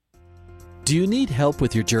Do you need help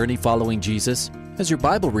with your journey following Jesus? Has your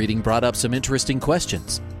Bible reading brought up some interesting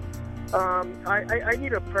questions? I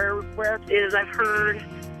need a prayer request. I've heard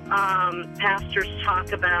pastors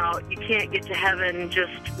talk about you can't get to heaven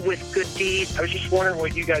just with good deeds. I was just wondering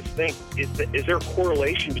what you guys think. Is there a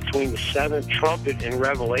correlation between the seventh trumpet in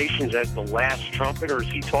Revelations as the last trumpet, or is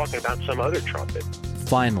he talking about some other trumpet?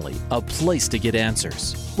 Finally, a place to get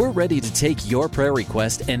answers. We're ready to take your prayer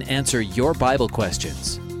request and answer your Bible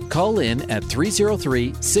questions. Call in at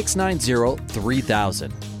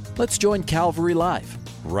 303-690-3000. Let's join Calvary Live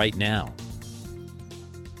right now.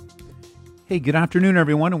 Hey, good afternoon,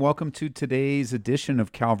 everyone, and welcome to today's edition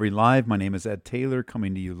of Calvary Live. My name is Ed Taylor,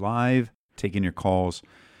 coming to you live, taking your calls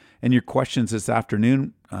and your questions this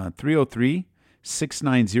afternoon.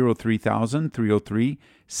 303-690-3000,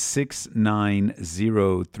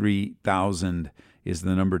 303-690-3000 is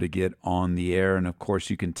the number to get on the air. And, of course,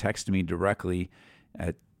 you can text me directly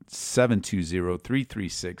at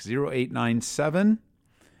 720-336-0897.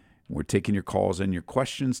 We're taking your calls and your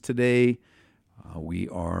questions today. We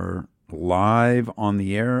are live on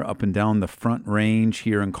the air up and down the Front Range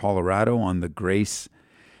here in Colorado on the Grace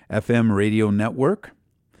FM radio network.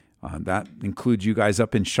 That includes you guys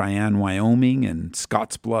up in Cheyenne, Wyoming, and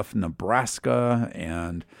Scottsbluff, Nebraska,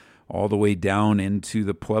 and all the way down into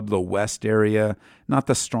the Pueblo West area. Not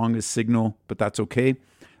the strongest signal, but that's okay.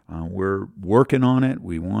 We're working on it.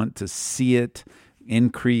 We want to see it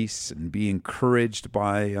increase and be encouraged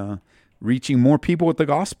by reaching more people with the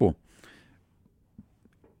gospel.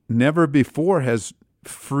 Never before has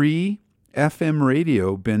free FM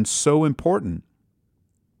radio been so important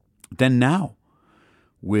than now.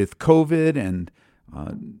 With COVID and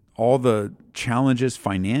all the challenges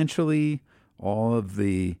financially, all of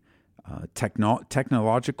the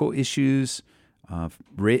technological issues,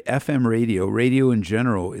 FM radio in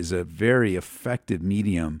general is a very effective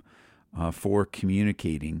medium for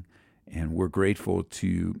communicating, and we're grateful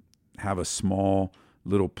to have a small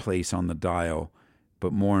little place on the dial,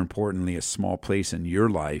 but more importantly, a small place in your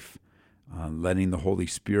life, letting the Holy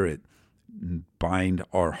Spirit bind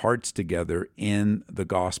our hearts together in the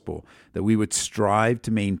gospel, that we would strive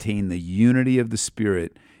to maintain the unity of the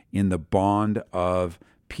Spirit in the bond of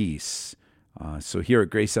peace. So here at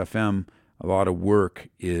Grace FM, a lot of work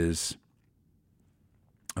is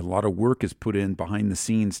put in behind the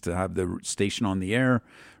scenes to have the station on the air,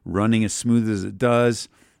 running as smooth as it does,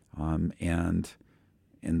 and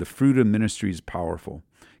the fruit of ministry is powerful.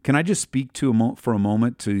 Can I just speak for a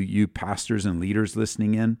moment to you pastors and leaders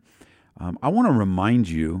listening in? I want to remind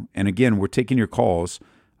you, and again, we're taking your calls.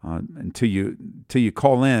 Until you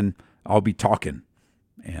call in, I'll be talking.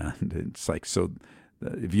 And it's like, so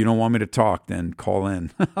if you don't want me to talk, then call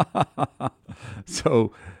in.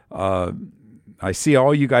 So I see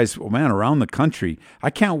all you guys, around the country.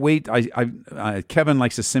 I can't wait. Kevin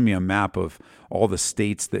likes to send me a map of all the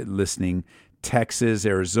states that listening. Texas,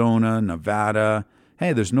 Arizona, Nevada.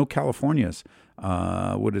 Hey, there's no Californias.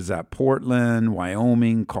 What is that? Portland,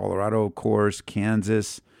 Wyoming, Colorado, of course,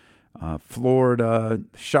 Kansas, Florida.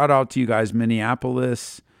 Shout out to you guys,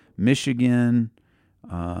 Minneapolis, Michigan,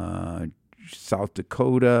 South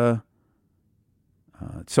Dakota.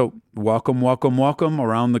 So welcome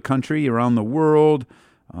around the country, around the world.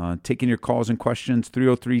 Taking your calls and questions,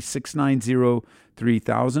 303-690-3000,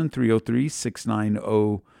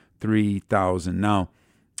 303-690-3000. Now,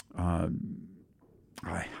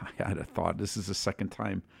 I had a thought. This is the second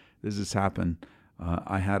time this has happened.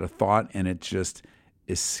 I had a thought, and it just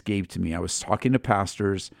escaped me. I was talking to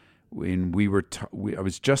pastors, and I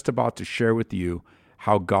was just about to share with you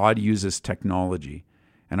how God uses technology.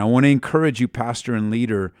 And I want to encourage you, pastor and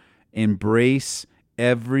leader, embrace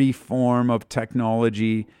every form of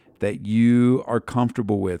technology that you are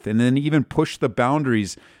comfortable with, and then even push the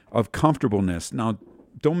boundaries of comfortableness. Now,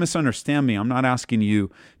 don't misunderstand me. I'm not asking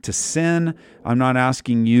you to sin. I'm not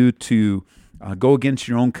asking you to go against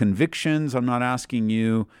your own convictions. I'm not asking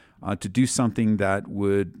you to do something that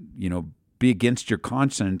would, be against your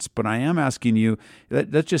conscience. But I am asking you,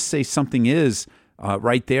 let's just say something is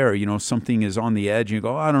right there. Something is on the edge. And you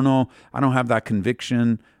go, I don't know. I don't have that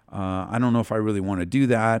conviction. I don't know if I really want to do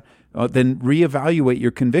that. Then reevaluate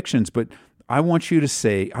your convictions. But I want you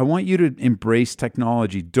to embrace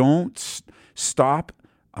technology. Don't stop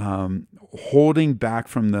holding back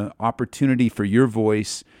from the opportunity for your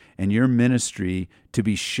voice and your ministry to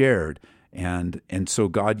be shared. And so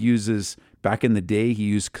God uses, back in the day, he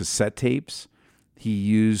used cassette tapes. He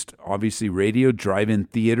used, obviously, radio, drive-in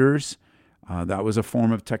theaters. That was a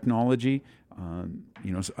form of technology, a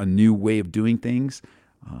new way of doing things.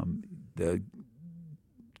 The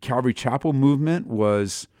Calvary Chapel movement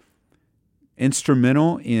was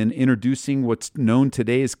instrumental in introducing what's known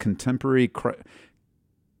today as contemporary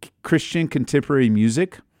Christian contemporary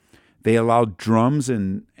music. They allowed drums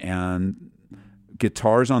and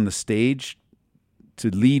guitars on the stage to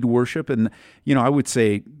lead worship. And, I would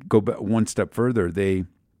say go back one step further. They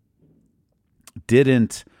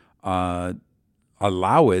didn't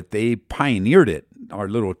allow it. They pioneered it, our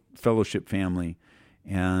little fellowship family.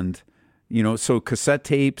 And, so cassette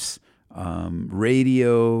tapes,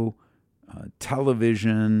 radio,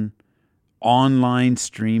 television, online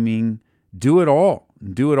streaming, do it all.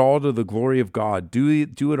 Do it all to the glory of God. Do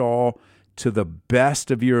it all to the best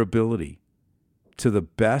of your ability. To the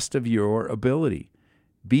best of your ability.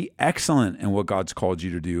 Be excellent in what God's called you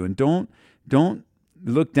to do. And don't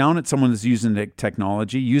look down at someone that's using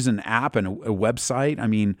technology. Use an app and a website. I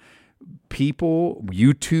mean, people,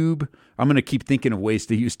 YouTube. I'm going to keep thinking of ways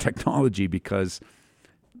to use technology because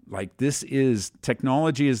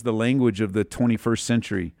technology is the language of the 21st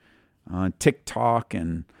century. TikTok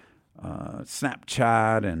and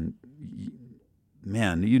Snapchat and,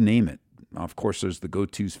 man, you name it. Of course, there's the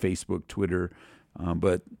go-tos, Facebook, Twitter,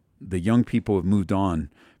 but the young people have moved on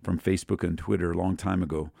from Facebook and Twitter a long time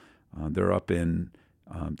ago. They're up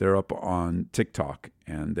on TikTok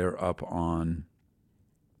and they're up on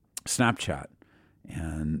Snapchat,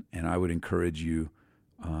 and I would encourage you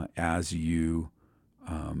as you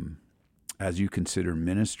consider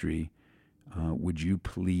ministry, would you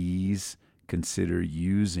please consider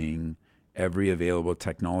using every available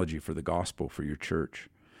technology for the gospel for your church.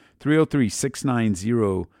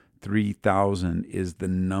 303-690-3000 is the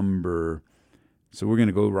number. So we're going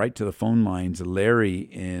to go right to the phone lines. Larry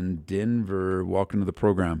in Denver, welcome to the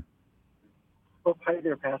program. Oh, hi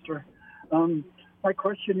there, Pastor. My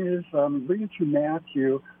question is, reading through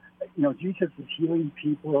Matthew, Jesus is healing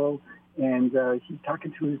people, and he's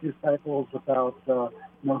talking to his disciples about,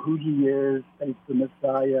 who he is, that he's the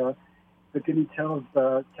Messiah. But then he tells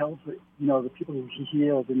the people who he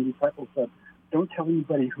healed and the disciples that, don't tell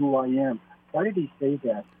anybody who I am. Why did he say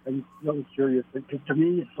that? I'm really curious. Because to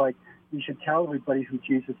me, it's like you should tell everybody who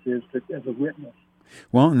Jesus is as a witness.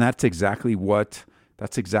 Well, and that's exactly what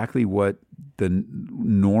the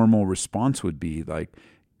normal response would be. Like,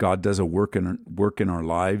 God does a work in our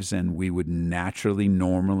lives, and we would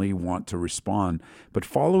normally want to respond. But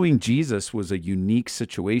following Jesus was a unique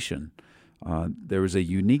situation. There was a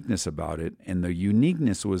uniqueness about it, and the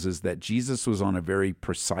uniqueness is that Jesus was on a very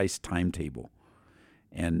precise timetable,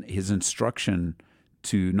 and his instruction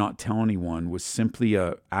to not tell anyone was simply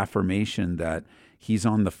a affirmation that he's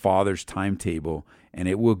on the Father's timetable, and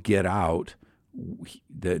it will get out.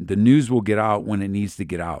 The news will get out when it needs to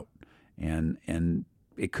get out, and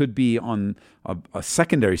it could be on a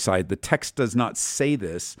secondary side. The text does not say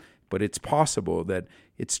this, but it's possible that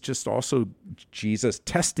it's just also Jesus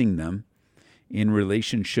testing them in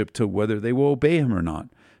relationship to whether they will obey him or not.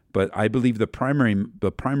 But I believe the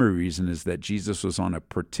primary reason is that Jesus was on a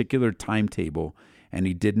particular timetable, and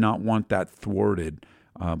he did not want that thwarted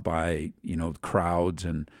by crowds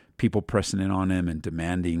and people pressing in on him and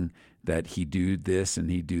demanding that he do this and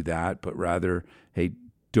he do that. But rather, hey,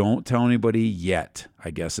 don't tell anybody yet,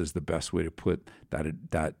 I guess is the best way to put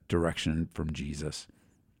that direction from Jesus.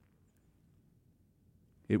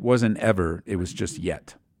 It wasn't ever, it was just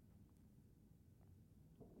yet.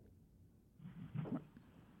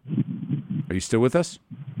 Are you still with us?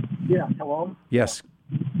 Yeah, hello? Yes.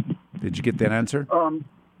 Did you get that answer?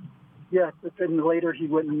 Yeah, but then later he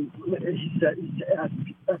went and he asked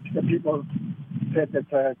the people said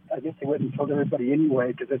that I guess they went and told everybody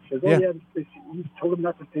anyway, because it says, he told them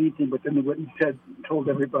not to say anything, but then they went and told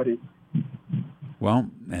everybody. Well,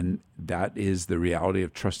 and that is the reality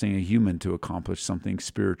of trusting a human to accomplish something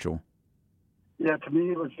spiritual. Yeah, to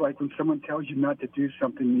me it was like when someone tells you not to do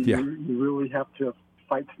something, you really have to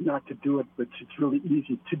fight not to do it, but it's really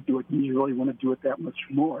easy to do it, and you really want to do it that much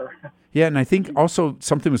more. Yeah, and I think also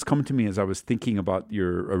something was coming to me as I was thinking about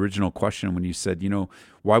your original question when you said,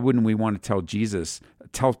 why wouldn't we want to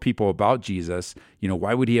tell people about Jesus?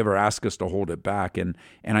 Why would he ever ask us to hold it back? And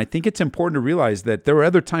I think it's important to realize that there were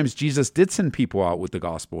other times Jesus did send people out with the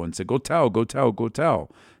gospel and said, go tell, go tell, go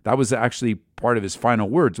tell. That was actually part of his final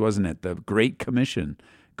words, wasn't it? The Great Commission,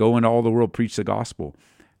 go into all the world, preach the gospel.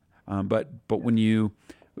 But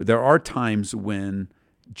there are times when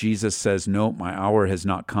Jesus says, no, my hour has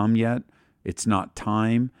not come yet. It's not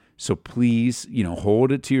time. So please,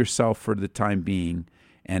 hold it to yourself for the time being,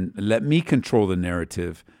 and let me control the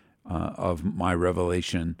narrative of my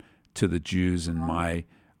revelation to the Jews and my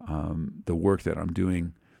the work that I'm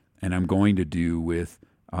doing and I'm going to do with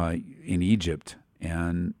in Egypt.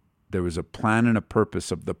 And there was a plan and a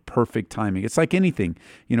purpose of the perfect timing. It's like anything,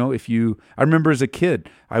 I remember as a kid,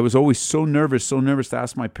 I was always so nervous to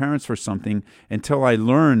ask my parents for something until I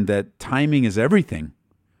learned that timing is everything.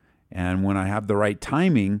 And when I have the right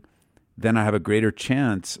timing, then I have a greater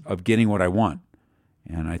chance of getting what I want.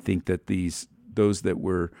 And I think that those that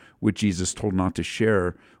were with Jesus told not to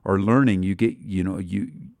share are learning.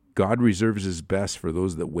 God reserves his best for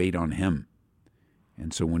those that wait on him.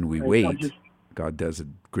 And so when we wait, God does a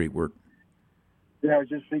great work. Yeah, I was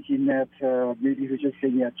just thinking that maybe he was just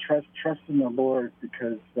saying, trust in the Lord,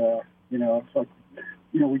 because, it's like,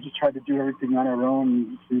 we just try to do everything on our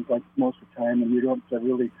own, it seems like most of the time, and we don't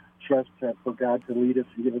really trust for God to lead us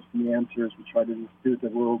and give us the answers. We try to just do the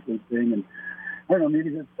worldly thing, and I don't know, maybe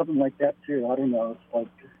there's something like that too. I don't know. It's like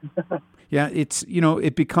yeah, it's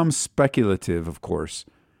it becomes speculative, of course,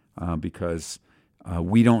 because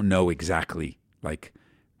we don't know exactly. Like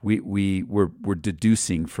we're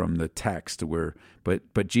deducing from the text,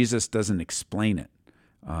 but Jesus doesn't explain it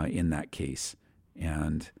in that case,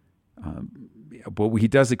 and but he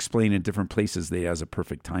does explain in different places that he has a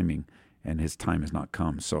perfect timing. And his time has not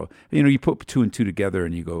come. So, you put two and two together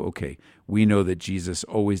and you go, okay, we know that Jesus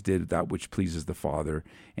always did that which pleases the Father,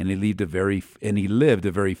 and he lived a very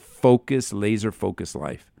focused, laser-focused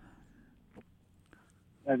life.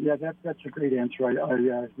 Yeah, that's a great answer. I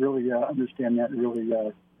really understand that. Really,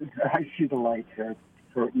 I see the light there.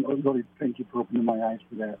 Really, thank you for opening my eyes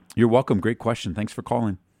for that. You're welcome. Great question. Thanks for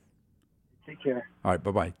calling. Take care. All right,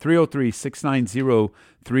 bye-bye.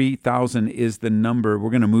 303-690-3000 is the number. We're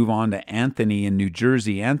going to move on to Anthony in New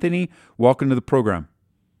Jersey. Anthony, welcome to the program.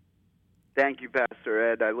 Thank you,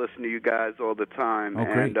 Pastor Ed. I listen to you guys all the time. Oh,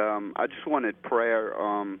 great. And I just wanted prayer.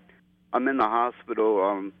 I'm in the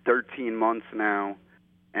hospital 13 months now,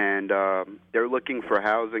 and they're looking for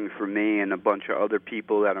housing for me and a bunch of other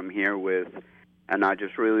people that I'm here with. And I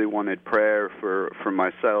just really wanted prayer for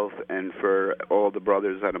myself and for all the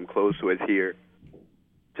brothers that I'm close with here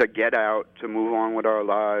to get out, to move on with our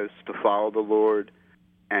lives, to follow the Lord,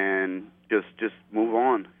 and just move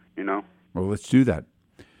on, Well, let's do that.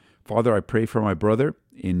 Father, I pray for my brother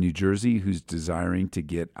in New Jersey who's desiring to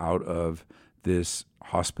get out of this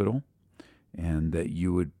hospital, and that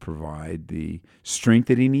you would provide the strength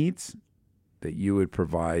that he needs, that you would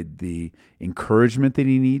provide the encouragement that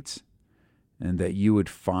he needs, and that you would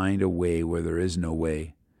find a way where there is no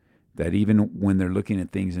way, that even when they're looking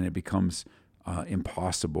at things and it becomes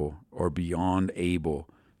impossible or beyond able,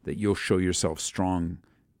 that you'll show yourself strong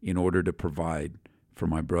in order to provide for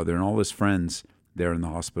my brother and all his friends there in the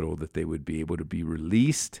hospital, that they would be able to be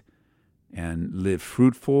released and live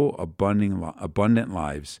fruitful, abundant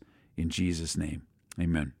lives in Jesus' name.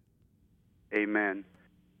 Amen. Amen.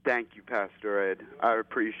 Thank you, Pastor Ed. I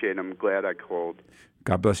appreciate it. I'm glad I called.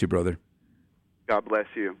 God bless you, brother. God bless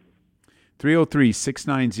you.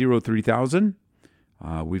 303-690-3000.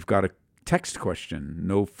 We've got a text question.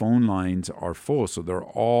 No phone lines are full, so they're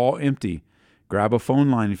all empty. Grab a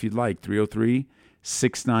phone line if you'd like.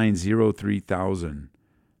 303-690-3000.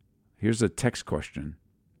 Here's a text question.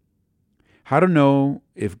 How do I know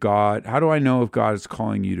if God is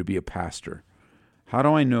calling you to be a pastor? How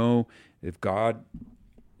do I know if God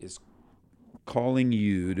is calling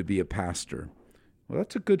you to be a pastor? Well,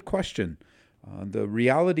 that's a good question. The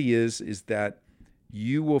reality is that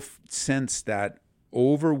you will sense that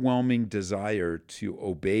overwhelming desire to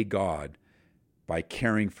obey God by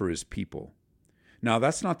caring for his people. Now,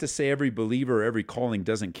 that's not to say every believer or every calling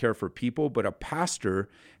doesn't care for people, but a pastor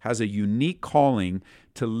has a unique calling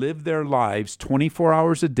to live their lives 24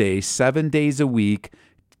 hours a day, 7 days a week,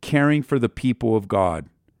 caring for the people of God.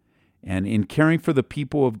 And in caring for the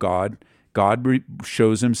people of God, God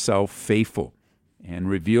shows himself faithful and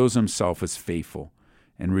reveals himself as faithful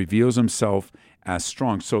and reveals himself as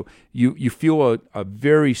strong. So you feel a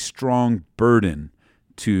very strong burden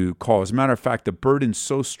to call. As a matter of fact, the burden's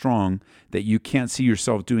so strong that you can't see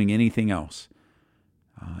yourself doing anything else.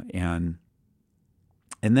 And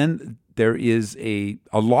then there is a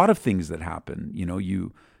lot of things that happen.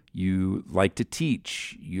 You like to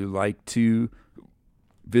teach. You like to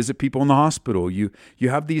visit people in the hospital. You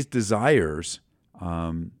have these desires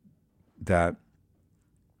that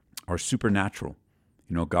are supernatural.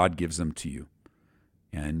 God gives them to you.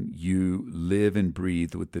 And you live and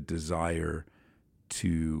breathe with the desire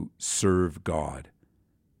to serve God.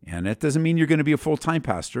 And that doesn't mean you're going to be a full-time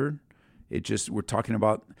pastor. We're talking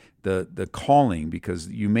about the calling, because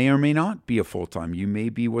you may or may not be a full-time. You may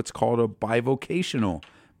be what's called a bivocational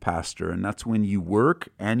pastor, and that's when you work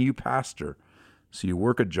and you pastor. So you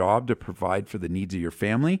work a job to provide for the needs of your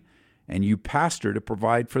family, and you pastor to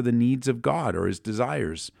provide for the needs of God or his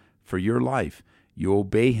desires for your life. you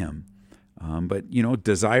obey him. But,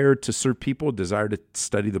 desire to serve people, desire to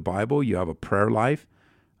study the Bible, you have a prayer life,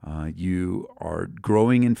 you are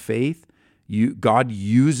growing in faith, God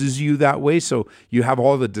uses you that way, so you have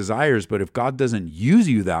all the desires. But if God doesn't use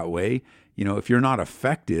you that way, if you're not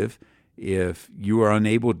effective, if you are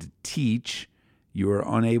unable to teach, you are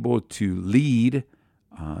unable to lead,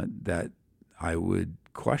 that I would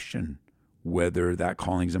question whether that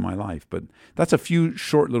calling's in my life. But that's a few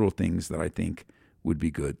short little things that I think would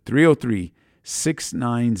be good.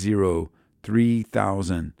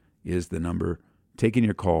 303-690-3000 is the number. Taking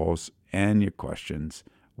your calls and your questions.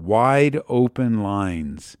 Wide open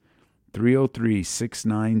lines.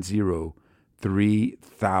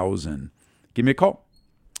 303-690-3000. Give me a call.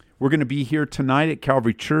 We're going to be here tonight at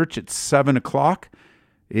Calvary Church at 7 o'clock.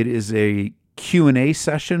 It is a Q&A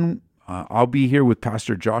session. I'll be here with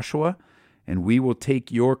Pastor Joshua, and we will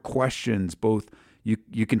take your questions. Both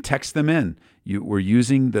you can text them in. We're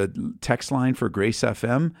using the text line for Grace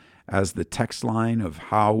FM as the text line of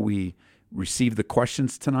how we receive the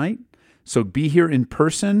questions tonight. So be here in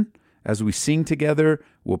person as we sing together.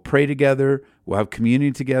 We'll pray together. We'll have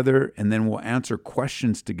communion together, and then we'll answer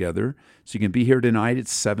questions together. So you can be here tonight at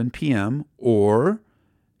 7 p.m., or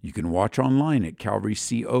you can watch online at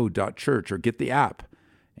calvaryco.church or get the app,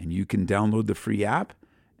 and you can download the free app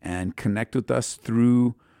and connect with us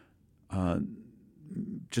through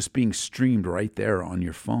just being streamed right there on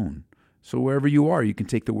your phone. So wherever you are, you can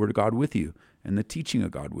take the Word of God with you and the teaching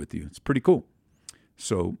of God with you. It's pretty cool.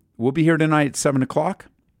 So we'll be here tonight at 7 o'clock,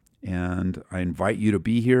 and I invite you to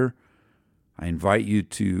be here. I invite you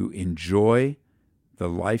to enjoy the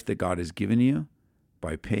life that God has given you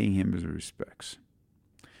by paying him his respects.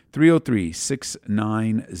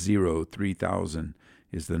 303-690-3000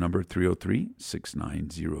 is the number,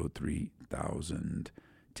 303-690-3000.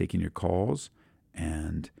 Taking your calls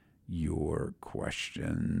and your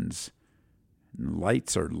questions.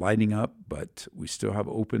 Lights are lighting up, but we still have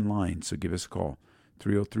open lines, so give us a call.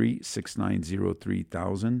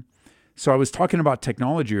 303-690-3000. So I was talking about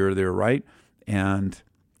technology earlier, right? And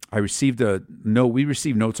I received a note. We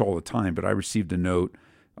receive notes all the time, but I received a note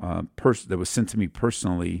that was sent to me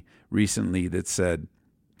personally recently that said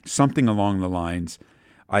something along the lines,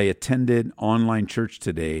 I attended online church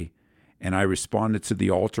today, and I responded to the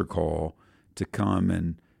altar call to come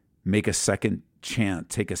and take a second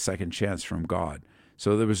chance from God.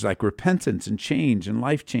 So there was like repentance and change and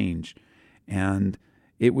life change. And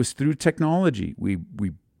it was through technology. We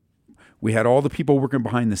had all the people working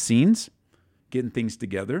behind the scenes, getting things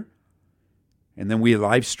together. And then we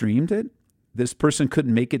live streamed it. This person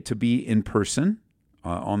couldn't make it to be in person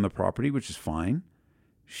on the property, which is fine.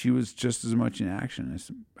 She was just as much in action.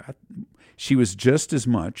 She was just as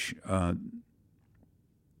much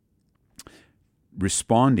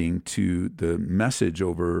responding to the message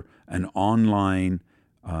over an online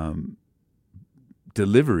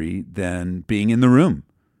delivery than being in the room.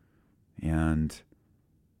 And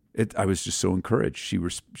I was just so encouraged. She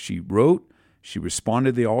wrote, she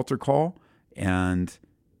responded to the altar call, and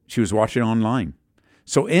she was watching online.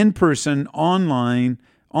 So in person, online,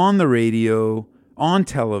 on the radio, on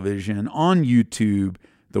television, on YouTube,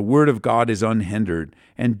 the Word of God is unhindered.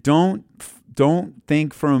 And don't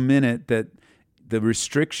think for a minute that the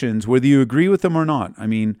restrictions, whether you agree with them or not, I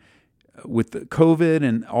mean, with the COVID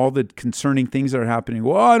and all the concerning things that are happening,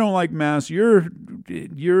 well, I don't like masks, you're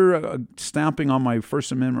stamping on my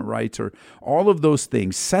First Amendment rights, or all of those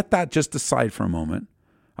things. Set that just aside for a moment.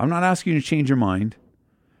 I'm not asking you to change your mind.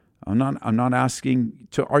 I'm not asking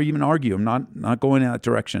to even argue. I'm not going in that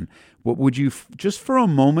direction. But would you just for a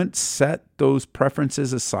moment set those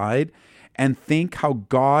preferences aside and think how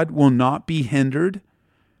God will not be hindered?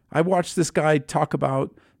 I watched this guy talk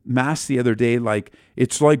about masks the other day, like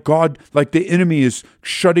it's like God, like the enemy is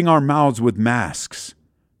shutting our mouths with masks.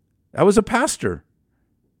 That was a pastor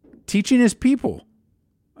teaching his people.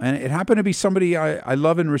 And it happened to be somebody I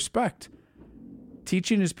love and respect,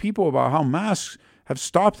 teaching his people about how masks have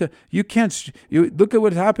stopped. Look at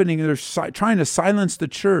what's happening. They're trying to silence the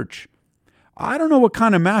church. I don't know what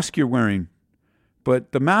kind of mask you're wearing,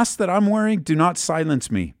 but the masks that I'm wearing do not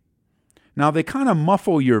silence me. Now, they kind of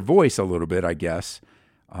muffle your voice a little bit, I guess.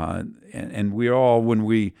 And we all, when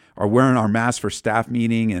we are wearing our masks for staff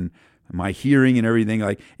meeting and my hearing and everything,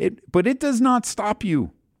 like it, but it does not stop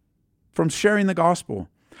you from sharing the gospel.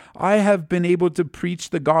 I have been able to preach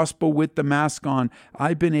the gospel with the mask on.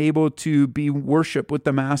 I've been able to be worship with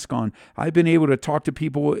the mask on. I've been able to talk to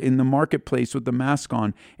people in the marketplace with the mask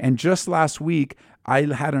on. And just last week,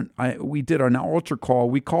 we did an altar call.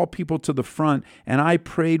 We called people to the front, and I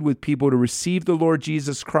prayed with people to receive the Lord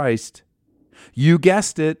Jesus Christ. You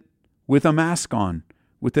guessed it, with a mask on,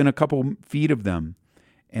 within a couple feet of them.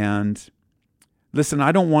 And listen,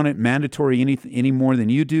 I don't want it mandatory any more than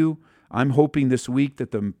you do. I'm hoping this week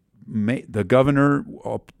that the governor,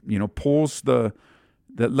 pulls that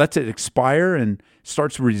lets it expire and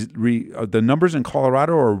starts. The numbers in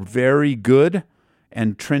Colorado are very good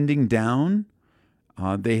and trending down.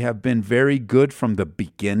 They have been very good from the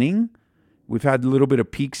beginning. We've had a little bit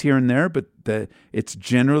of peaks here and there, but it's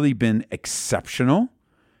generally been exceptional.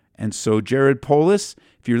 And so, Jared Polis,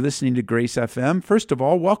 if you're listening to Grace FM, first of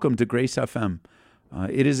all, welcome to Grace FM.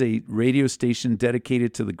 It is a radio station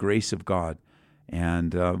dedicated to the grace of God.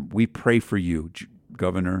 And we pray for you,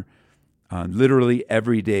 Governor. Literally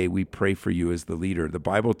every day we pray for you as the leader. The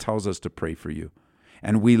Bible tells us to pray for you.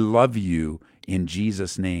 And we love you in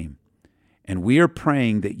Jesus' name. And we are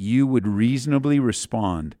praying that you would reasonably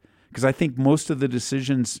respond, because I think most of the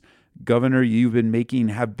decisions, Governor, you've been making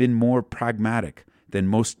have been more pragmatic than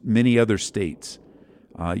many other states.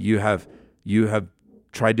 You have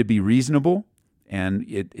tried to be reasonable, and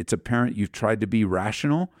it's apparent you've tried to be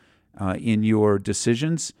rational in your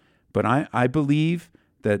decisions. But I believe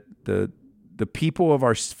that the people of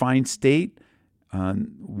our fine state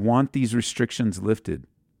want these restrictions lifted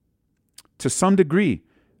to some degree.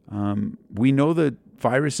 We know the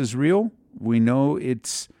virus is real. We know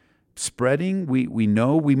it's spreading. We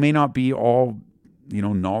know we may not be all,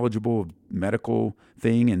 knowledgeable of medical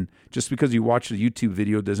thing. And just because you watch a YouTube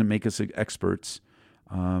video doesn't make us experts.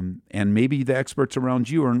 And maybe the experts around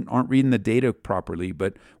you aren't reading the data properly,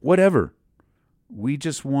 but whatever. We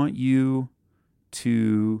just want you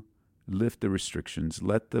to lift the restrictions.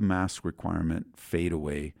 Let the mask requirement fade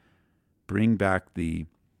away. Bring back the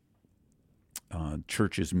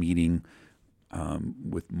churches meeting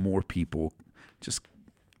with more people. Just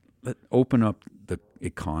open up the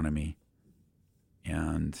economy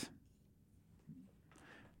and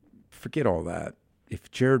forget all that.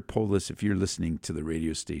 If Jared Polis, if you're listening to the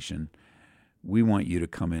radio station, we want you to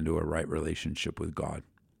come into a right relationship with God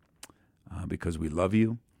because we love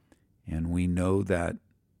you, and we know that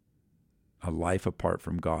a life apart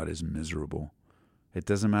from God is miserable. It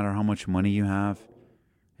doesn't matter how much money you have.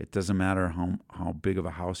 It doesn't matter how big of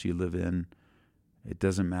a house you live in. It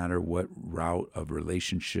doesn't matter what route of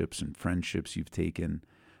relationships and friendships you've taken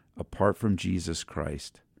apart from Jesus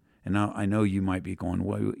Christ. And now I know you might be going,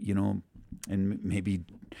 well, and maybe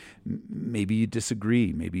you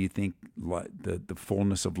disagree. Maybe you think the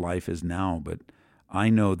fullness of life is now. But I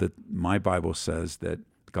know that my Bible says that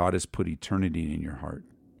God has put eternity in your heart.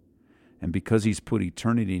 And because he's put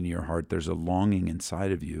eternity in your heart, there's a longing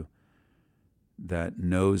inside of you that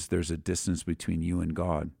knows there's a distance between you and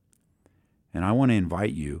God. And I want to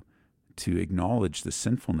invite you to acknowledge the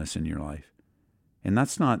sinfulness in your life. And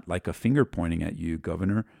that's not like a finger pointing at you,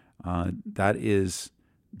 Governor. That is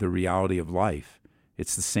the reality of life.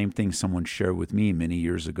 It's the same thing someone shared with me many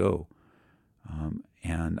years ago.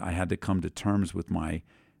 And I had to come to terms with my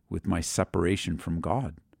separation from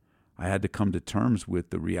God. I had to come to terms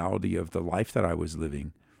with the reality of the life that I was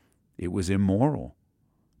living. It was immoral.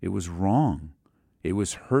 It was wrong. It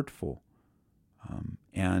was hurtful.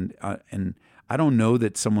 And I don't know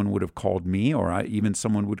that someone would have called me, or even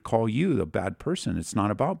someone would call you a bad person. It's not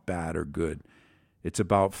about bad or good. It's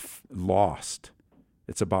about lost.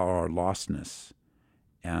 It's about our lostness.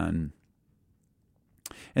 And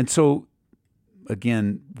so,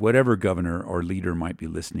 again, whatever governor or leader might be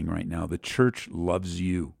listening right now, the church loves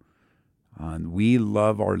you. We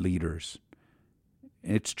love our leaders.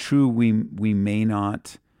 It's true we may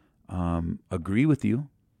not agree with you.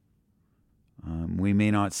 We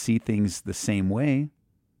may not see things the same way.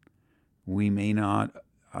 We may not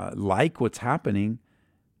like what's happening.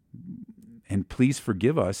 And please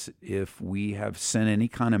forgive us if we have sent any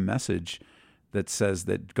kind of message that says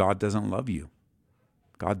that God doesn't love you.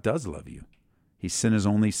 God does love you. He sent his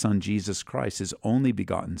only son, Jesus Christ, his only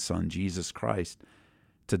begotten son, Jesus Christ,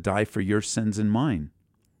 to die for your sins and mine.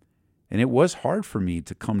 And it was hard for me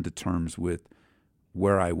to come to terms with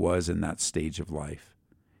where I was in that stage of life.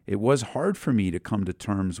 It was hard for me to come to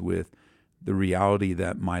terms with the reality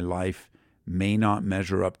that my life may not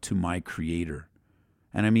measure up to my Creator.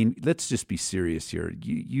 And I mean, let's just be serious here.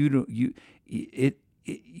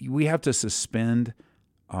 We have to suspend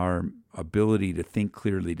our ability to think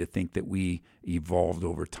clearly, to think that we evolved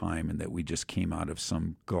over time and that we just came out of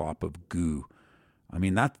some glop of goo. I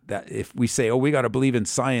mean, that if we say, we got to believe in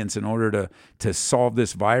science in order to solve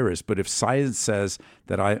this virus, but if science says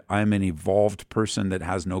that I'm an evolved person that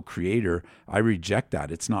has no creator, I reject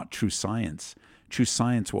that. It's not true science. True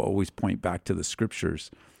science will always point back to the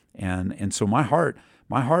scriptures. And so my heart,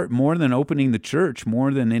 more than opening the church,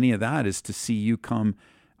 more than any of that, is to see you come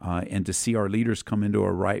and to see our leaders come into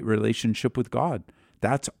a right relationship with God.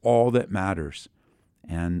 That's all that matters.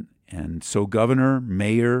 And so governor,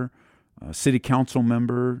 mayor, city council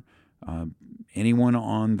member, anyone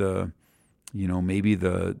on the, maybe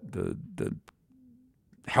the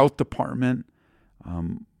health department,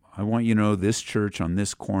 I want you to know this church on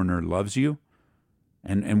this corner loves you.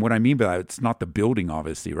 And what I mean by that, it's not the building,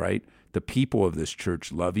 obviously, right? The people of this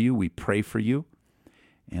church love you. We pray for you.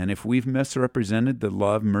 And if we've misrepresented the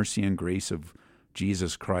love, mercy, and grace of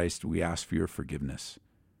Jesus Christ, we ask for your forgiveness.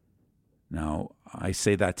 Now, I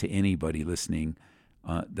say that to anybody listening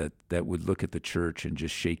that would look at the church and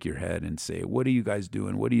just shake your head and say, what are you guys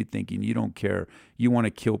doing? What are you thinking? You don't care. You want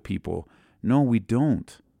to kill people. No, we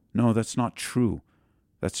don't. No, that's not true.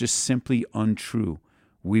 That's just simply untrue.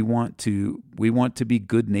 We want to be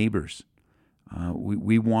good neighbors.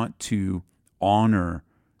 We want to honor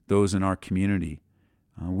those in our community.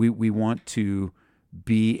 We want to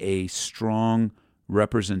be a strong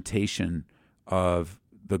representation of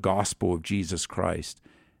the gospel of Jesus Christ.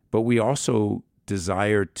 But we also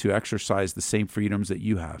desire to exercise the same freedoms that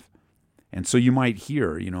you have. And so you might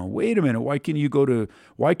hear, wait a minute, why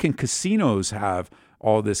can casinos have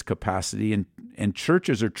all this capacity and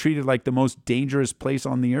churches are treated like the most dangerous place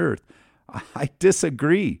on the earth? I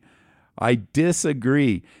disagree.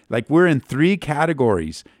 Like, we're in 3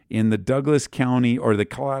 categories in the Douglas County or the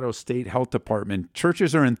Colorado State Health Department.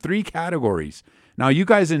 Churches are in 3 categories. Now, you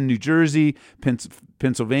guys in New Jersey,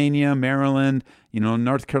 Pennsylvania, Maryland,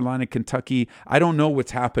 North Carolina, Kentucky, I don't know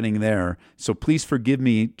what's happening there. So please forgive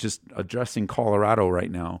me just addressing Colorado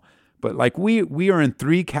right now. But like we are in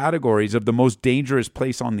 3 categories of the most dangerous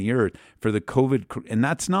place on the earth for the COVID. And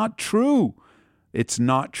that's not true. It's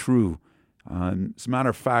not true. As a matter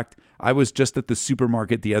of fact, I was just at the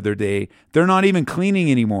supermarket the other day. They're not even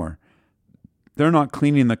cleaning anymore. They're not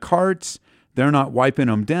cleaning the carts. They're not wiping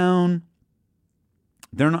them down.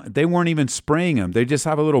 They weren't even spraying them. They just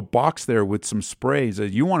have a little box there with some sprays.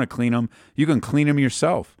 You want to clean them, you can clean them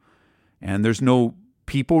yourself. And there's no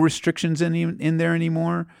people restrictions in there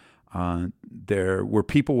anymore. There were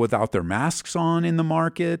people without their masks on in the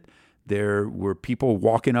market. There were people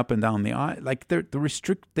walking up and down the aisle. Like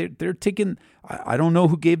they're taking, I don't know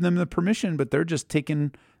who gave them the permission, but they're just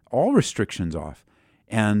taking all restrictions off.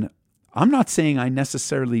 And I'm not saying I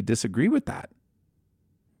necessarily disagree with that.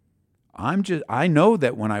 I know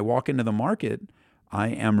that when I walk into the market,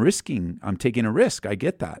 I'm taking a risk. I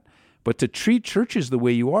get that. But to treat churches the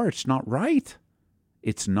way you are, it's not right.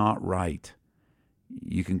 It's not right.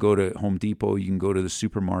 You can go to Home Depot, you can go to the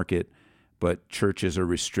supermarket, but churches are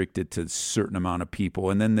restricted to a certain amount of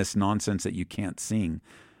people. And then this nonsense that you can't sing.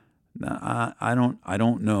 I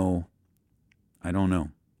don't know.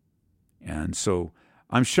 And so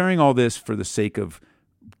I'm sharing all this for the sake of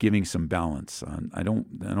giving some balance. I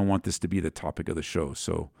don't want this to be the topic of the show,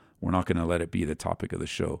 so we're not going to let it be the topic of the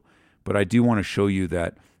show. But I do want to show you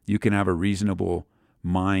that you can have a reasonable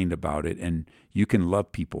mind about it, and you can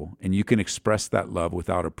love people, and you can express that love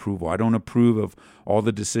without approval. I don't approve of all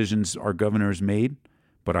the decisions our governor has made,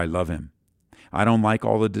 but I love him. I don't like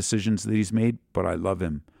all the decisions that he's made, but I love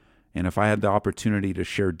him. And if I had the opportunity to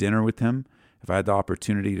share dinner with him, if I had the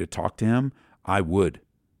opportunity to talk to him, I would.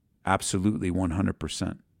 Absolutely,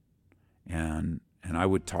 100%. And I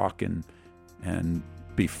would talk and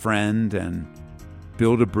befriend and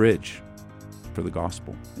build a bridge for the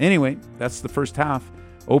gospel. Anyway, that's the first half.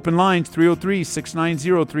 Open lines,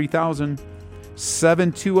 303-690-3000.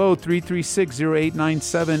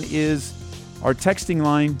 720-336-0897 is our texting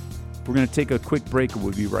line. We're going to take a quick break and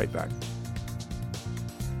we'll be right back.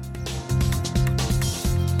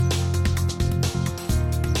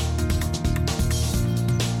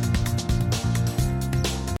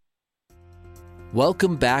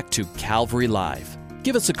 Welcome back to Calvary Live.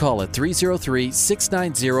 Give us a call at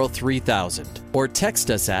 303-690-3000 or text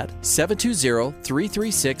us at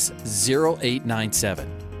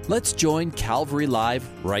 720-336-0897. Let's join Calvary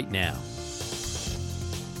Live right now.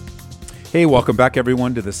 Hey, welcome back,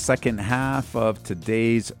 everyone, to the second half of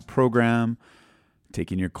today's program.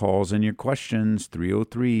 Taking your calls and your questions.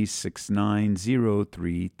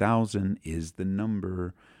 303-690-3000 is the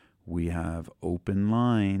number. We have open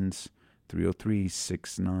lines.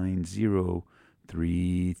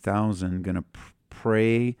 303-690-3000. Going to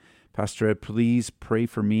pray. Pastor Ed, please pray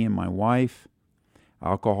for me and my wife.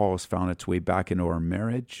 Alcohol has found its way back into our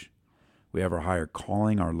marriage. We have our higher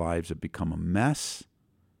calling. Our lives have become a mess.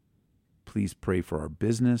 Please pray for our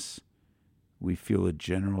business. We feel a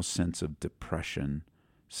general sense of depression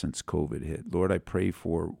since COVID hit. Lord, I pray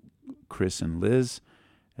for Chris and Liz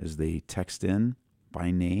as they text in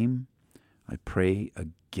by name. I pray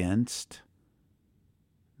against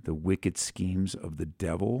the wicked schemes of the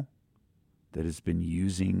devil that has been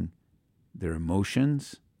using their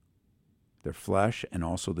emotions, their flesh, and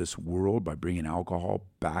also this world by bringing alcohol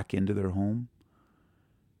back into their home.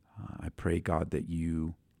 I pray, God, that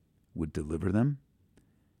you would deliver them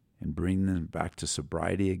and bring them back to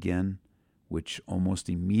sobriety again, which almost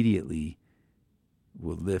immediately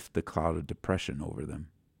will lift the cloud of depression over them.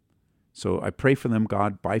 So I pray for them,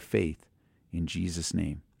 God, by faith, in Jesus'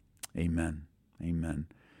 name. Amen. Amen.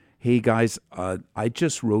 Hey, guys, I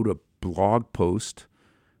just wrote a blog post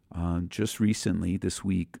just recently this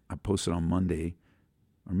week. I posted on Monday,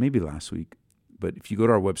 or maybe last week. But if you go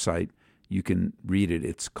to our website, you can read it.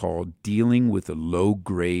 It's called Dealing with a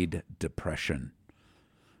Low-Grade Depression.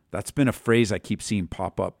 That's been a phrase I keep seeing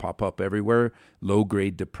pop up everywhere.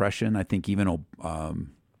 Low-grade depression. I think even, I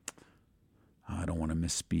don't want to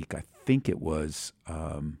misspeak. I think it was,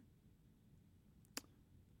 I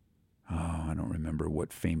don't remember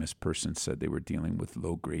what famous person said they were dealing with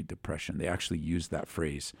low-grade depression. They actually used that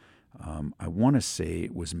phrase. I want to say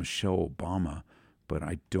it was Michelle Obama, but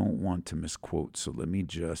I don't want to misquote. So let me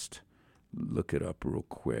just look it up real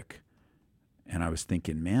quick. And I was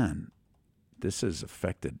thinking, man, this has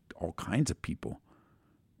affected all kinds of people.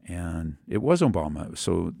 And it was Obama.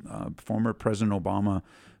 So former President Obama's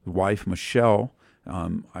wife, Michelle,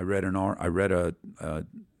 I read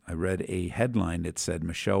a headline that said,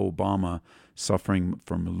 Michelle Obama suffering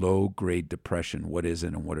from low-grade depression. What is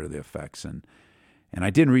it and what are the effects? And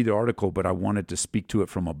I didn't read the article, but I wanted to speak to it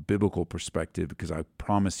from a biblical perspective, because I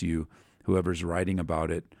promise you, whoever's writing about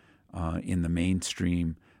it in the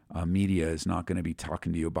mainstream media is not going to be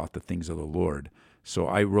talking to you about the things of the Lord. So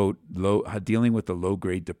I wrote dealing with the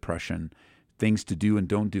low-grade depression, things to do and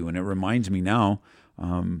don't do. And it reminds me now,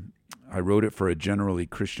 I wrote it for a generally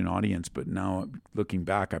Christian audience, but now looking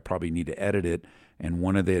back, I probably need to edit it. And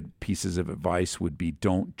one of the pieces of advice would be,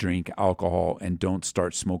 don't drink alcohol and don't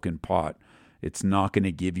start smoking pot. It's not going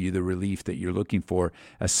to give you the relief that you're looking for,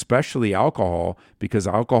 especially alcohol, because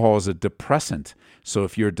alcohol is a depressant. So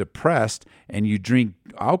if you're depressed and you drink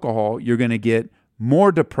alcohol, you're going to get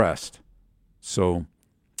more depressed. So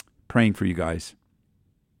praying for you guys.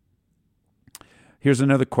 Here's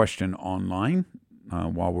another question online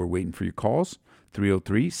while we're waiting for your calls.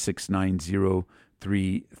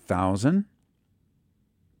 303-690-3000.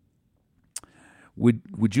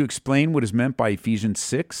 Would you explain what is meant by Ephesians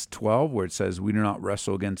 6:12, where it says, we do not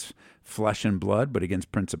wrestle against flesh and blood, but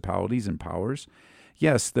against principalities and powers?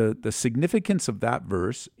 Yes, the significance of that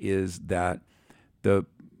verse is that the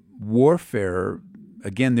warfare,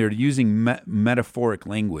 again, they're using metaphoric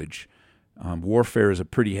language. Warfare is a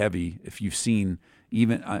pretty heavy, if you've seen,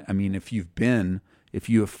 even, if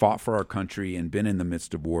you have fought for our country and been in the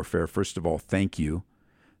midst of warfare, first of all, thank you.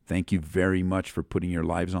 Thank you very much for putting your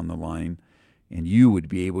lives on the line. And you would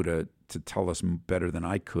be able to tell us better than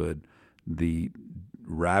I could the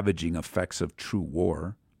ravaging effects of true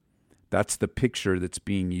war. That's the picture that's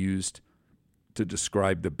being used to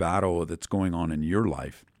describe the battle that's going on in your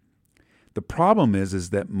life. The problem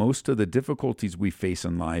is that most of the difficulties we face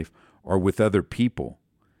in life are with other people.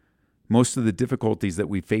 Most of the difficulties that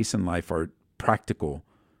we face in life are practical.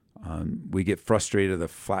 We get frustrated at a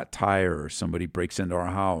flat tire, or somebody breaks into our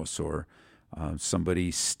house, or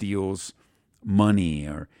somebody steals money,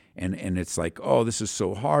 and it's like, oh, this is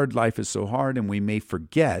so hard, life is so hard, and we may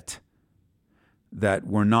forget that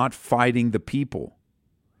we're not fighting the people.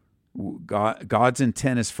 God's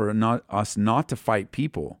intent is for us not to fight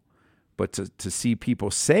people, but to see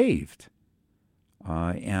people saved,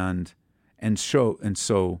 and so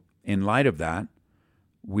in light of that,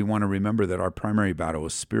 we want to remember that our primary battle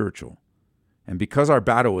is spiritual, and because our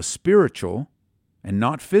battle is spiritual and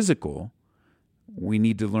not physical, we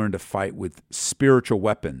need to learn to fight with spiritual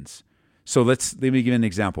weapons. So let me give you an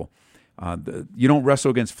example. You don't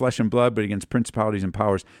wrestle against flesh and blood, but against principalities and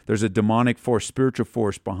powers. There's a demonic force, spiritual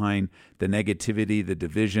force behind the negativity, the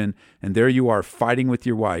division, and there you are fighting with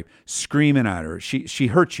your wife, screaming at her. She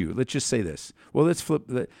hurt you. Let's just say this. Well, let's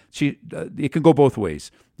flip. It can go both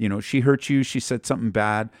ways. She hurt you. She said something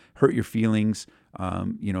bad, hurt your feelings,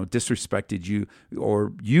 disrespected you,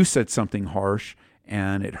 or you said something harsh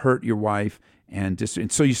and it hurt your wife. And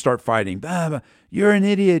so you start fighting. You're an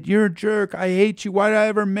idiot. You're a jerk. I hate you. Why did I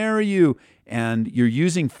ever marry you? And you're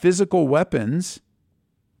using physical weapons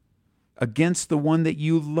against the one that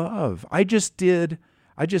you love. I just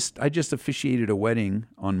officiated a wedding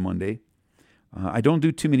on Monday. I don't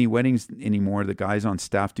do too many weddings anymore. The guys on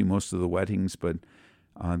staff do most of the weddings, but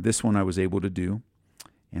this one I was able to do.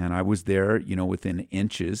 And I was there, within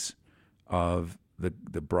inches of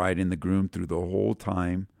the bride and the groom through the whole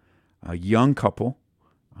time. A young couple,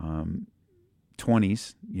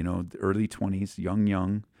 20s, early 20s,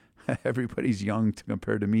 young. Everybody's young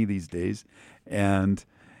compared to me these days. And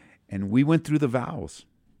we went through the vows.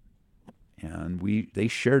 And they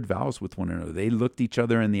shared vows with one another. They looked each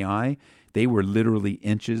other in the eye. They were literally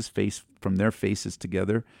inches from their faces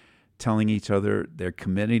together, telling each other they're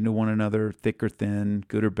committing to one another, thick or thin,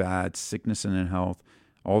 good or bad, sickness and in health,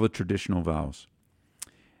 all the traditional vows.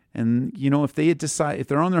 And, if they had if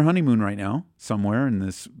they're on their honeymoon right now, somewhere in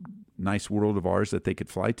this nice world of ours that they could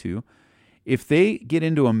fly to, if they get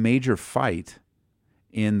into a major fight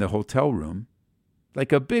in the hotel room,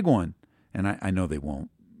 like a big one, and I know they won't,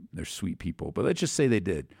 they're sweet people, but let's just say they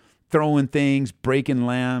did, throwing things, breaking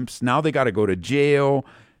lamps, now they got to go to jail,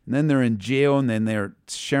 and then they're in jail, and then they're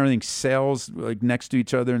sharing cells like next to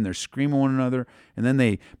each other, and they're screaming at one another, and then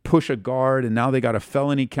they push a guard, and now they got a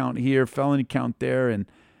felony count here, felony count there, and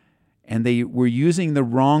they were using the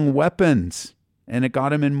wrong weapons, and it got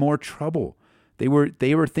them in more trouble. They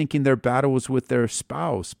were thinking their battle was with their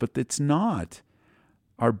spouse, but it's not.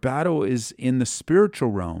 Our battle is in the spiritual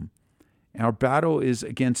realm. Our battle is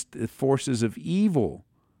against the forces of evil.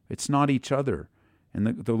 It's not each other. And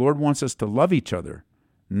the Lord wants us to love each other,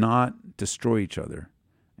 not destroy each other.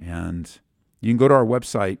 And you can go to our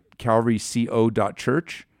website,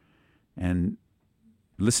 calvaryco.church, and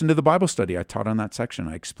listen to the Bible study I taught on that section.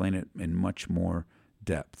 I explain it in much more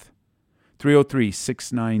depth.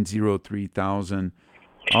 303-690-3000.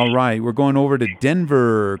 All right, we're going over to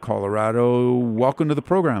Denver, Colorado. Welcome to the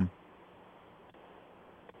program.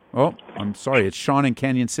 Oh, I'm sorry. It's Sean in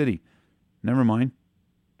Canyon City. Never mind.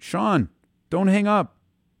 Sean, don't hang up.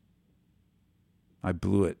 I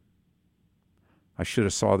blew it. I should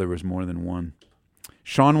have saw there was more than one.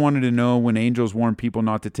 Sean wanted to know, when angels warn people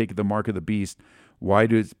not to take the mark of the beast, why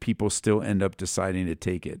do people still end up deciding to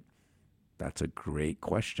take it? That's a great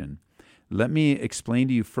question. Let me explain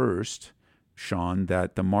to you first, Sean,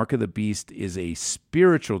 that the mark of the beast is a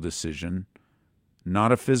spiritual decision,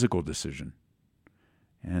 not a physical decision.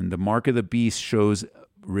 And the mark of the beast shows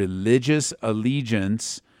religious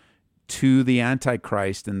allegiance to the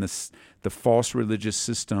Antichrist and the false religious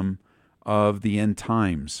system of the end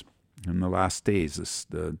times in the last days,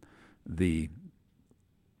 the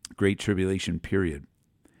Great Tribulation period.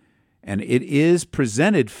 And it is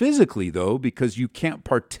presented physically, though, because you can't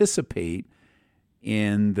participate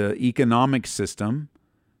in the economic system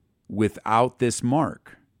without this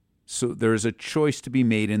mark. So there's a choice to be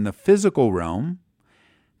made in the physical realm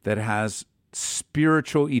that has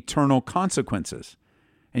spiritual, eternal consequences.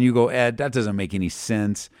 And you go, Ed, that doesn't make any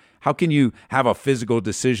sense. How can you have a physical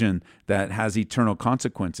decision that has eternal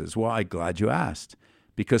consequences? Well, I'm glad you asked,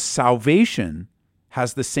 because salvation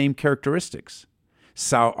has the same characteristics.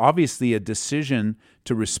 So obviously, a decision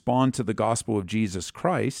to respond to the gospel of Jesus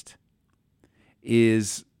Christ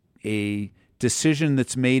is a decision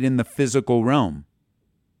that's made in the physical realm.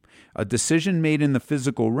 A decision made in the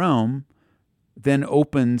physical realm then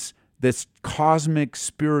opens this cosmic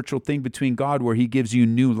spiritual thing between God where he gives you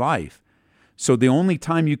new life. So the only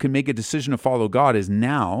time you can make a decision to follow God is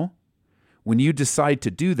now, when you decide to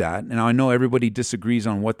do that. And I know everybody disagrees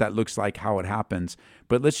on what that looks like, how it happens,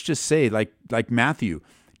 but let's just say, like Matthew,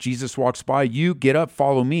 Jesus walks by, you get up,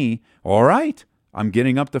 follow me. All right, I'm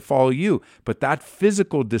getting up to follow you. But that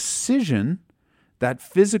physical decision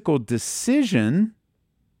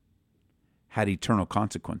had eternal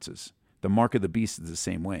consequences. The mark of the beast is the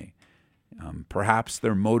same way. Perhaps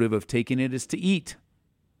their motive of taking it is to eat,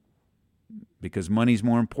 because money's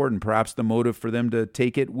more important. Perhaps the motive for them to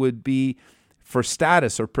take it would be for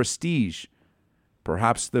status or prestige.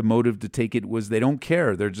 Perhaps the motive to take it was they don't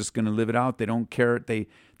care. They're just going to live it out. They don't care.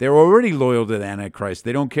 They're already loyal to the Antichrist.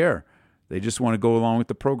 They don't care. They just want to go along with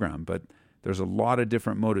the program. But there's a lot of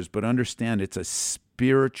different motives. But understand, it's a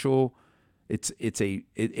spiritual. It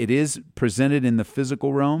is presented in the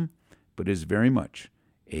physical realm, but it is very much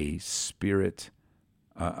a spiritual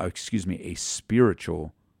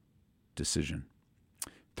decision.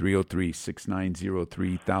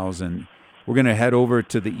 303-690-3000. We're going to head over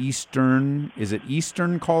to the eastern. Is it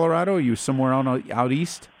eastern Colorado? Are you somewhere out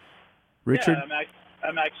east, Richard? Yeah,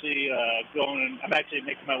 I'm actually I'm actually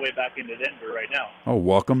making my way back into Denver right now. Oh,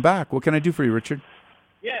 welcome back. What can I do for you, Richard?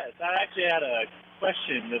 Yes, I actually had a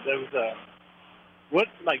question. That there was when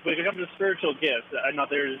it comes to spiritual gifts, I know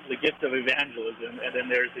there's the gift of evangelism, and then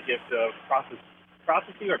there's the gift of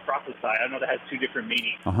prophecy or prophesy. I know that has two different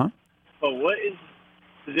meanings. But what is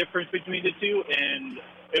the difference between the two, and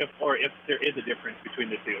if there is a difference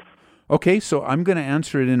between the two? Okay, so I'm going to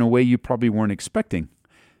answer it in a way you probably weren't expecting.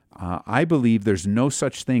 I believe there's no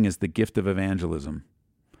such thing as the gift of evangelism,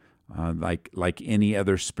 like any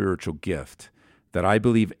other spiritual gift. That I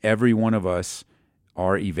believe every one of us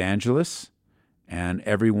are evangelists, and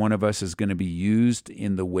every one of us is going to be used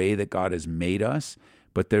in the way that God has made us,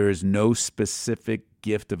 but there is no specific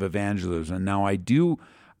gift of evangelism. And now I do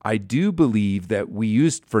believe that we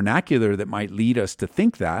use vernacular that might lead us to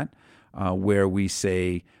think that, where we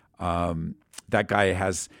say that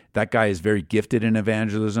guy is very gifted in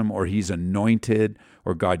evangelism, or he's anointed,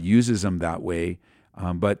 or God uses him that way.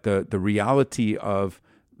 But the reality of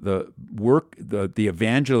the work, the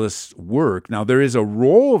evangelist's work. Now there is a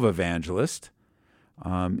role of evangelist.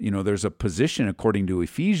 There's a position according to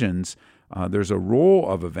Ephesians. There's a role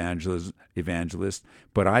of evangelist,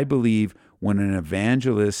 but I believe when an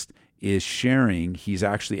evangelist is sharing, he's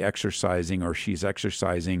actually exercising, or she's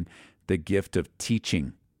exercising, the gift of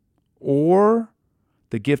teaching or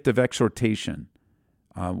the gift of exhortation,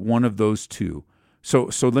 one of those two. So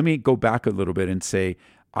let me go back a little bit and say,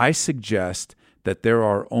 I suggest that there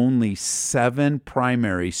are only 7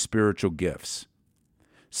 primary spiritual gifts.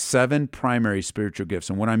 7 primary spiritual gifts.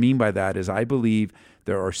 And what I mean by that is I believe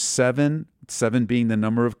there are 7 being the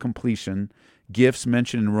number of completion, gifts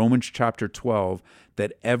mentioned in Romans chapter 12,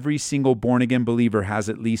 that every single born-again believer has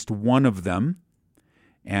at least one of them.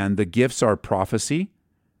 And the gifts are prophecy,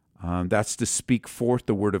 that's to speak forth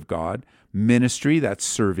the word of God. Ministry, that's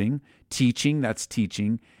serving. Teaching, that's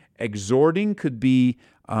teaching. Exhorting could be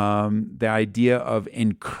the idea of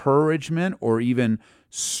encouragement, or even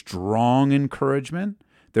strong encouragement.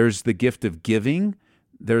 There's the gift of giving.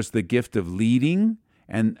 There's the gift of leading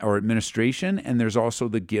or administration, and there's also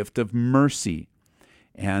the gift of mercy.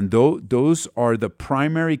 And those are the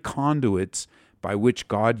primary conduits by which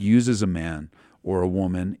God uses a man or a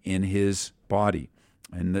woman in his body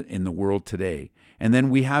in the world today. And then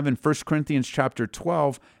we have in 1 Corinthians chapter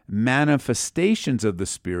 12 manifestations of the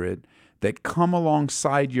Spirit that come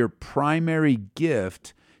alongside your primary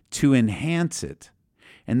gift to enhance it.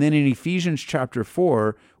 And then in Ephesians chapter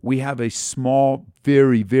 4, we have a small,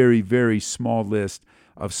 very, very, very small list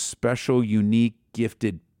of special, unique,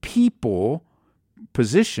 gifted people,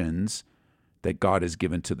 positions that God has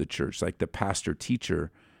given to the church. Like the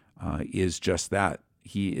pastor-teacher is just that.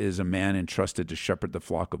 He is a man entrusted to shepherd the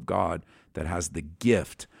flock of God that has the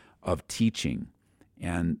gift of teaching.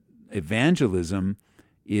 And evangelism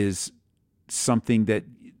is something that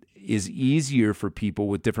is easier for people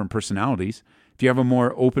with different personalities. If you have a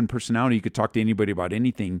more open personality, you could talk to anybody about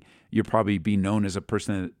anything. You'll probably be known as a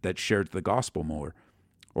person that shares the gospel more,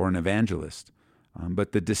 or an evangelist.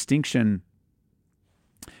 But the distinction,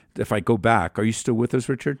 if I go back, are you still with us,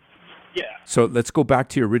 Richard? Yeah. So let's go back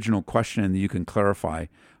to your original question, and you can clarify.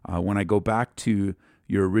 When I go back to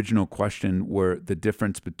your original question, where the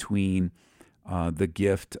difference between the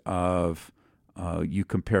gift of, you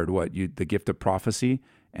compared the gift of prophecy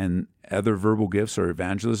and other verbal gifts or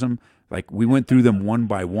evangelism, like we went through them one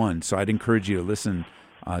by one. So I'd encourage you to listen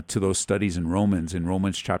to those studies in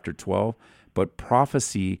Romans chapter 12. But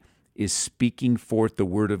prophecy is speaking forth the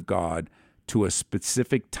word of God to a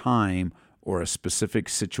specific time or a specific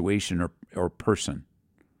situation or person.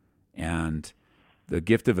 And the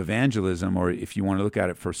gift of evangelism, or if you want to look at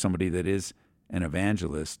it for somebody that is an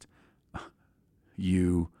evangelist,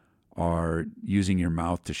 you are using your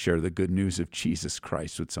mouth to share the good news of Jesus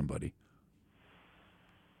Christ with somebody.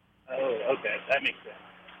 Oh, okay. That makes sense.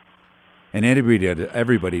 And everybody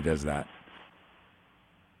does that.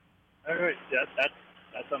 All right. That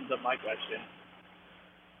sums up my question.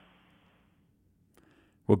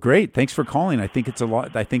 Well, great. Thanks for calling. I think it's a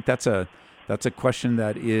lot. I think that's a question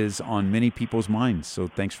that is on many people's minds. So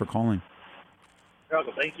thanks for calling. You're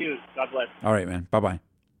welcome. Thank you. God bless. All right, man. Bye-bye.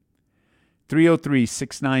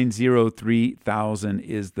 303-690-3000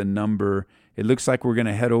 is the number. It looks like we're going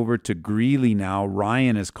to head over to Greeley now.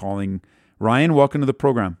 Ryan is calling. Ryan, welcome to the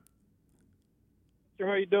program. Sir,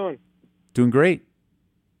 how you doing? Doing great.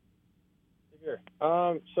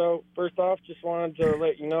 So first off, just wanted to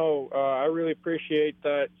let you know I really appreciate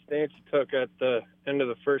that stance you took at the end of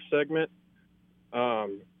the first segment. I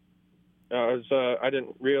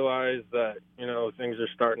didn't realize that things are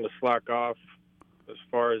starting to slack off as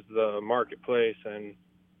far as the marketplace and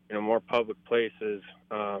more public places.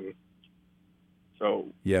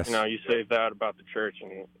 So yes, you saved that about the church,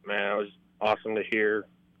 and man, it was awesome to hear.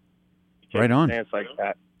 Right on. Stance like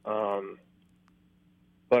that.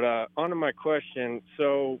 But on to my question.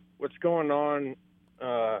 So what's going on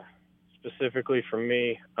specifically for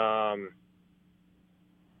me? I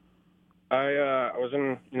was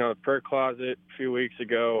in the prayer closet a few weeks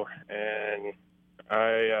ago, and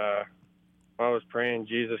while I was praying,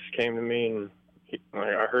 Jesus came to me, and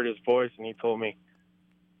I heard his voice, and he told me,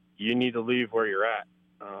 "You need to leave where you're at."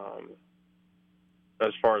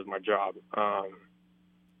 As far as my job,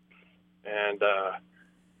 and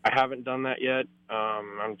I haven't done that yet.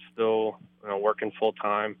 I'm still working full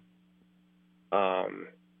time.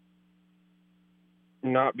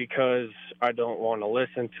 Not because I don't want to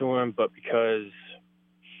listen to him, but because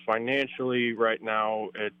financially right now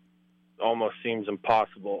it almost seems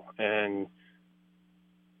impossible. And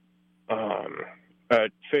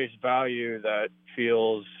at face value, that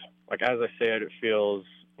feels like, as I said, it feels,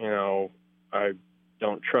 I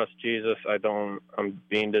don't trust Jesus. I'm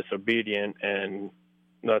being disobedient, and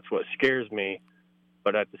that's what scares me.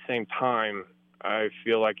 But at the same time, I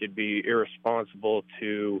feel like it'd be irresponsible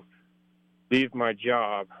to leave my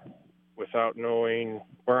job without knowing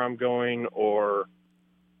where I'm going or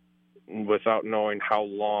without knowing how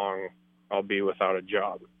long I'll be without a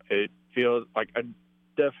job. It feels like I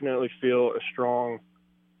definitely feel a strong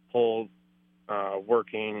pull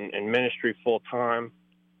working in ministry full time.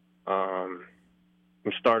 I'm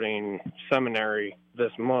starting seminary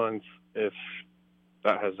this month, if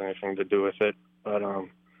that has anything to do with it. But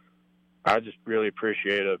I just really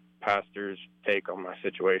appreciate a pastor's take on my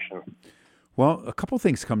situation. Well, a couple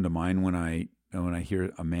things come to mind when I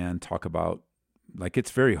hear a man talk about, like,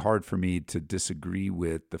 it's very hard for me to disagree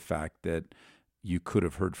with the fact that you could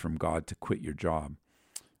have heard from God to quit your job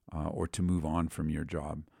or to move on from your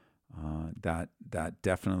job. That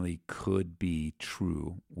definitely could be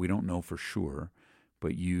true. We don't know for sure,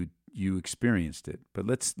 but you experienced it. But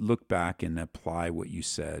let's look back and apply what you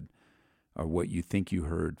said or what you think you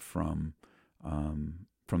heard from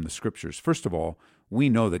the Scriptures. First of all, we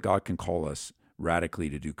know that God can call us radically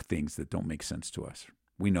to do things that don't make sense to us.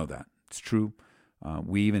 We know that. It's true.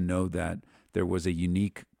 We even know that there was a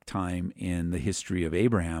unique time in the history of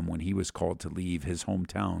Abraham when he was called to leave his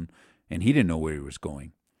hometown, and he didn't know where he was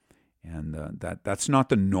going. And that's not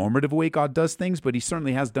the normative way God does things, but he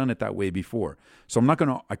certainly has done it that way before. So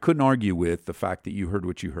I couldn't argue with the fact that you heard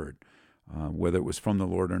what you heard. Whether it was from the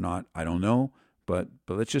Lord or not, I don't know, but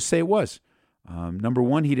let's just say it was. Number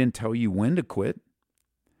one, he didn't tell you when to quit.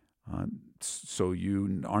 So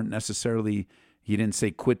you aren't necessarily, he didn't say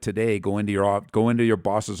quit today, go into your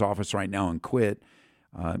boss's office right now and quit.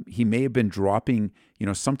 He may have been dropping,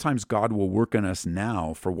 sometimes God will work on us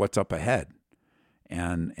now for what's up ahead.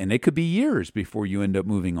 And it could be years before you end up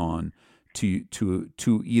moving on to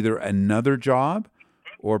either another job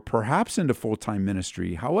or perhaps into full-time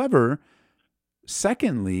ministry. However,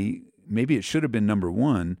 secondly, maybe it should have been number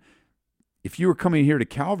one, if you were coming here to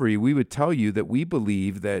Calvary, we would tell you that we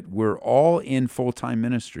believe that we're all in full-time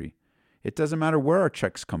ministry. It doesn't matter where our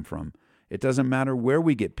checks come from. It doesn't matter where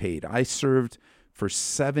we get paid. I served for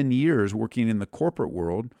 7 years working in the corporate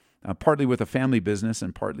world, partly with a family business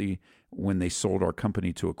and partly when they sold our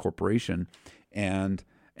company to a corporation. And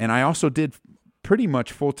I also did pretty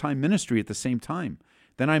much full-time ministry at the same time.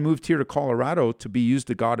 Then I moved here to Colorado to be used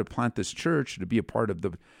to God to plant this church, to be a part of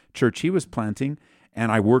the church he was planting. And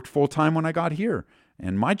I worked full-time when I got here.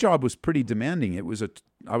 And my job was pretty demanding.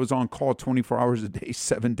 I was on call 24 hours a day,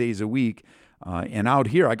 7 days a week. And out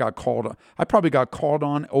here, I probably got called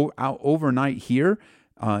on out overnight here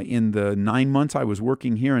in the 9 months I was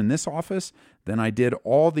working here in this office than I did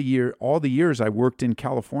all the years I worked in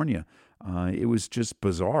California. It was just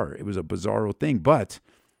bizarre. It was a bizarro thing. But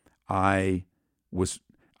I was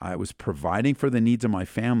providing for the needs of my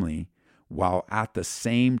family while at the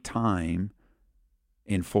same time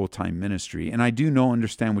in full-time ministry. And I do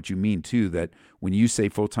understand what you mean too, that when you say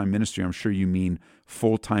full-time ministry, I'm sure you mean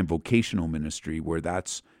full-time vocational ministry, where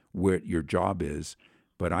that's where your job is.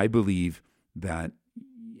 But I believe that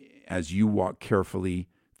as you walk carefully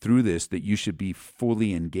through this, that you should be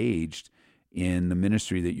fully engaged in the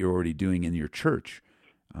ministry that you're already doing in your church.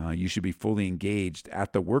 You should be fully engaged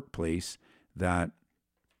at the workplace, that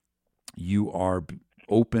you are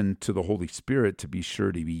open to the Holy Spirit to be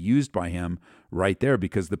sure to be used by him right there,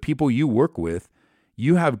 because the people you work with,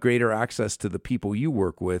 you have greater access to the people you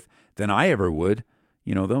work with than I ever would.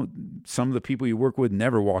 Some of the people you work with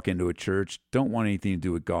never walk into a church, don't want anything to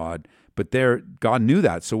do with God, but God knew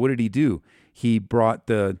that. So what did he do? He brought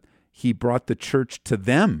the church to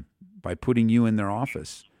them by putting you in their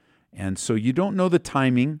office. And so you don't know the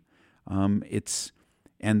timing. And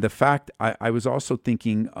the fact, I was also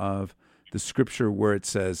thinking of the scripture where it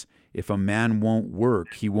says, if a man won't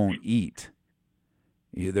work, he won't eat.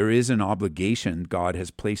 There is an obligation God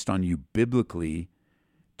has placed on you biblically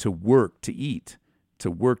to work to eat, to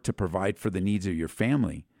work to provide for the needs of your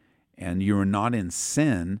family. And you're not in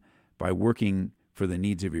sin by working for the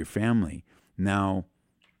needs of your family. Now,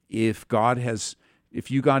 if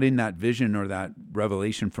you got in that vision or that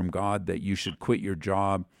revelation from God that you should quit your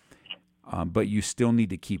job, but you still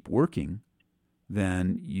need to keep working,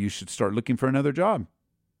 then you should start looking for another job.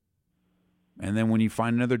 And then when you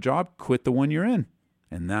find another job, quit the one you're in.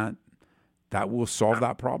 And that will solve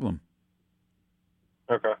that problem.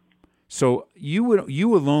 Okay. So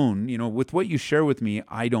you alone, with what you share with me,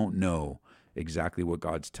 I don't know exactly what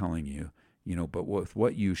God's telling you, but with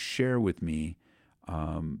what you share with me,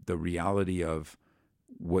 the reality of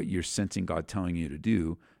what you're sensing God telling you to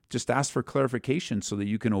do, just ask for clarification so that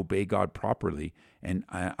you can obey God properly. And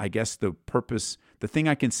I guess the thing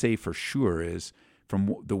I can say for sure is,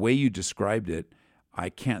 from the way you described it, I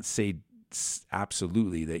can't say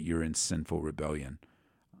absolutely that you're in sinful rebellion.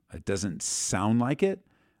 It doesn't sound like it.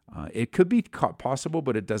 It could be possible,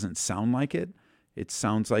 but it doesn't sound like it. It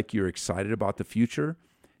sounds like you're excited about the future.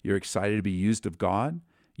 You're excited to be used of God.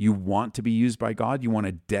 You want to be used by God. You want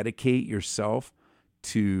to dedicate yourself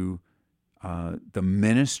to the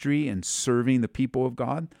ministry and serving the people of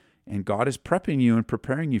God. And God is prepping you and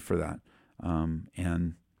preparing you for that.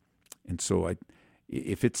 And so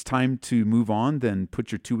if it's time to move on, then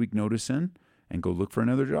put your 2-week notice in and go look for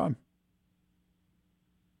another job.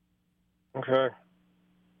 Okay.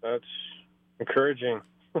 That's encouraging.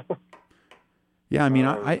 Yeah, I mean,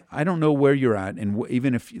 I don't know where you're at, and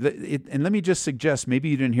even if and let me just suggest, maybe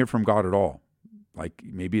you didn't hear from God at all. Like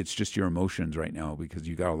maybe it's just your emotions right now because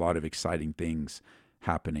you got a lot of exciting things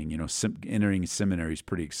happening. Entering seminary is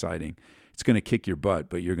pretty exciting. It's going to kick your butt,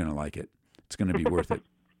 but you're going to like it. It's going to be worth it.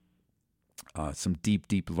 Some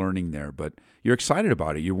deep learning there, but you're excited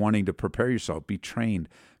about it. You're wanting to prepare yourself, be trained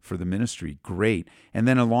for the ministry. Great. And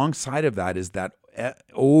then alongside of that is that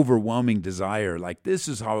overwhelming desire, like this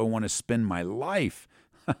is how I want to spend my life.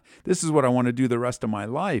 This is what I want to do the rest of my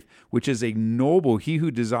life, which is a noble. He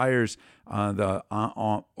who desires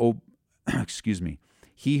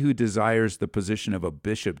he who desires the position of a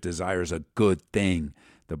bishop desires a good thing,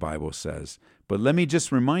 the Bible says. But let me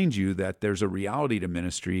just remind you that there's a reality to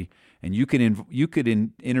ministry, and you could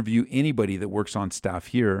interview anybody that works on staff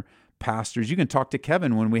here, pastors. You can talk to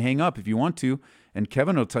Kevin when we hang up if you want to, and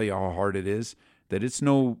Kevin will tell you how hard it is. That it's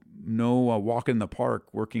no walk in the park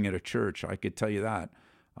working at a church. I could tell you that.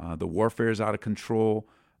 The warfare is out of control.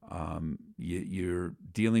 You're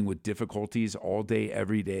dealing with difficulties all day,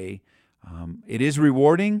 every day. It is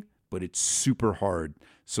rewarding, but it's super hard.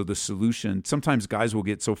 So the solution, sometimes guys will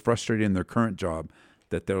get so frustrated in their current job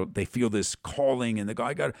that they feel this calling, and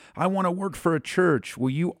I want to work for a church. Well,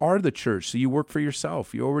 you are the church, so you work for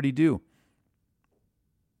yourself. You already do.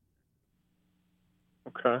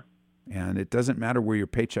 Okay. And it doesn't matter where your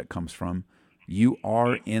paycheck comes from. You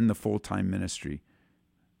are in the full-time ministry.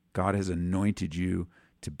 God has anointed you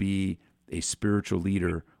to be a spiritual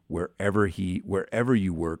leader wherever you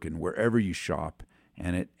work and wherever you shop.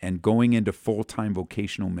 And going into full-time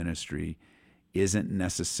vocational ministry isn't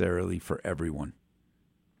necessarily for everyone.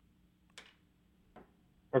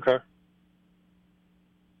 Okay.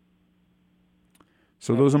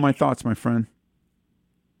 So those are my thoughts, my friend.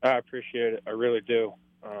 I appreciate it. I really do.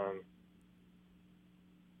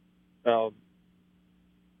 Sounds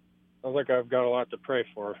like I've got a lot to pray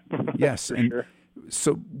for. Yes, for and sure.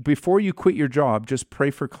 So before you quit your job, just pray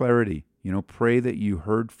for clarity. Pray that you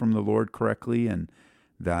heard from the Lord correctly and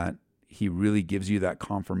that He really gives you that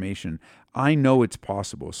confirmation. I know it's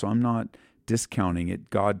possible, so I'm not discounting it.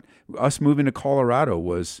 Us moving to Colorado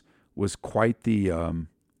was quite the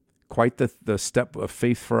step of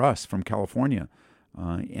faith for us from California,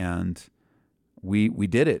 and we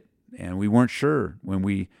did it, and we weren't sure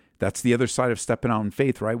when that's the other side of stepping out in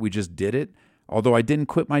faith, right? We just did it. Although I didn't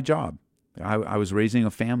quit my job. I was raising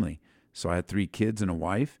a family. So I had 3 kids and a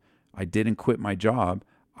wife. I didn't quit my job.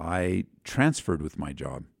 I transferred with my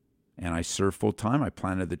job. And I served full time. I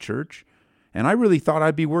planted the church. And I really thought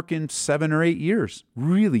I'd be working 7 or 8 years,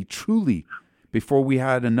 really, truly, before we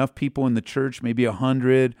had enough people in the church, maybe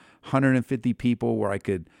 100, 150 people, where I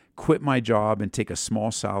could quit my job and take a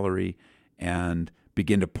small salary and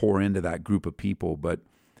begin to pour into that group of people. But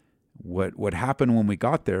what happened when we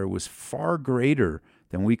got there was far greater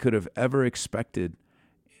than we could have ever expected.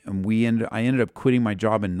 And I ended up quitting my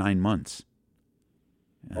job in 9 months.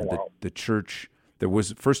 And the church, there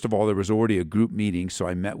was already a group meeting, so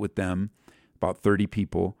I met with them, about 30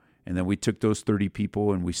 people, and then we took those 30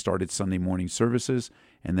 people and we started Sunday morning services.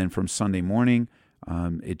 And then from Sunday morning,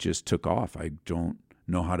 it just took off. I don't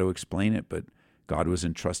know how to explain it, but God was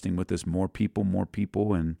entrusting with us more people,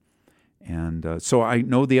 and so I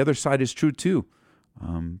know the other side is true too.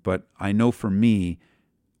 But I know for me,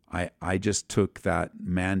 I just took that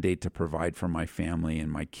mandate to provide for my family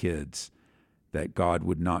and my kids, that God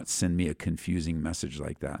would not send me a confusing message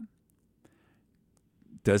like that.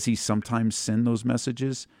 Does He sometimes send those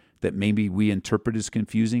messages that maybe we interpret as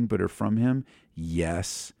confusing but are from Him?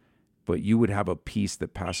 Yes. but you would have a peace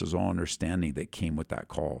that passes all understanding that came with that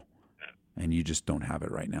call, and you just don't have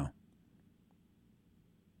it right now.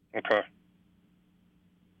 Okay.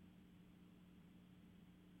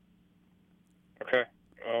 Okay.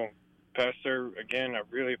 Well, Pastor, again, I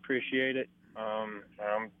really appreciate it. I'm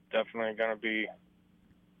definitely going to be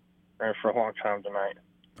praying for a long time tonight.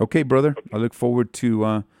 Okay, brother. I look forward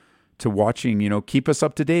to watching. Keep us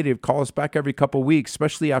up to date. Call us back every couple of weeks,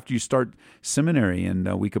 especially after you start seminary,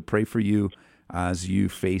 and we could pray for you as you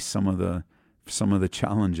face some of the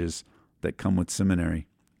challenges that come with seminary.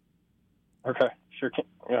 Okay. Sure.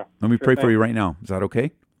 Yeah. Let me pray for you right now. Is that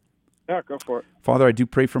okay? Yeah, go for it. Father, I do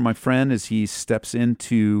pray for my friend as he steps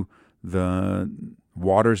into the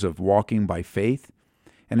waters of walking by faith,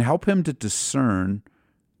 and help him to discern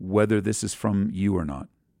whether this is from you or not.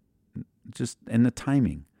 Just in the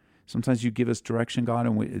timing. Sometimes you give us direction, God,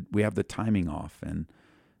 and we have the timing off, and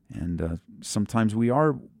sometimes we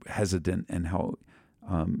are hesitant and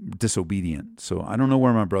disobedient. So I don't know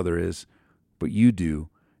where my brother is, but you do.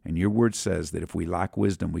 And your word says that if we lack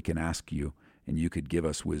wisdom, we can ask you, and you could give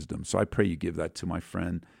us wisdom. So I pray you give that to my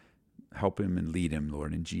friend. Help him and lead him,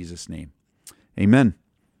 Lord, in Jesus' name. Amen.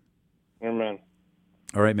 Amen.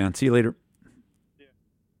 All right, man. See you later. Yeah.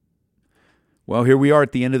 Well, here we are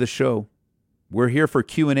at the end of the show. We're here for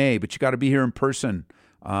Q&A, but you got to be here in person.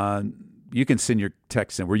 You can send your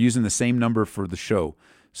text in. We're using the same number for the show.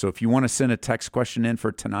 So if you want to send a text question in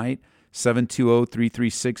for tonight,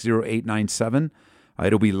 720-336-0897.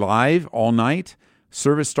 It'll be live all night.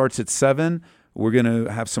 Service starts at 7. We're going to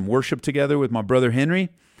have some worship together with my brother Henry,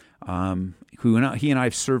 he and I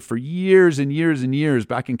have served for years and years and years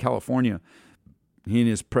back in California. He and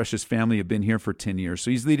his precious family have been here for 10 years. So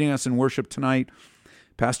he's leading us in worship tonight.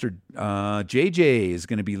 Pastor JJ is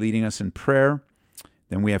going to be leading us in prayer.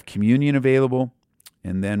 Then we have communion available.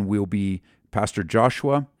 And then we'll be Pastor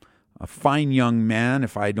Joshua, a fine young man,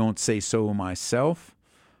 if I don't say so myself.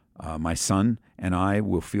 My son and I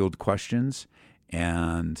will field questions.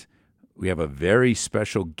 And we have a very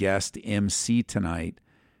special guest MC tonight,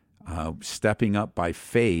 stepping up by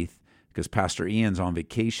faith, because Pastor Ian's on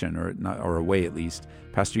vacation, or away at least.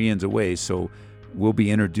 Pastor Ian's away, so we'll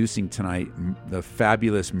be introducing tonight the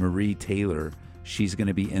fabulous Marie Taylor. She's going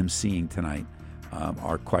to be emceeing tonight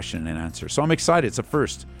our question and answer. So I'm excited. It's a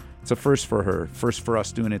first. It's a first for her. First for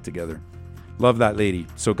us doing it together. Love that lady.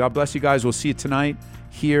 So God bless you guys. We'll see you tonight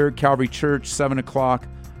here, Calvary Church, 7 o'clock,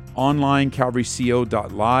 online,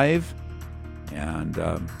 calvaryco.live.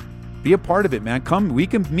 And be a part of it, man. Come, we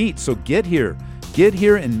can meet. So get here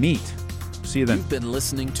and meet. See you then. You've been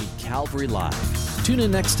listening to Calvary Live. Tune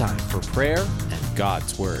in next time for prayer and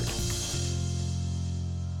God's Word.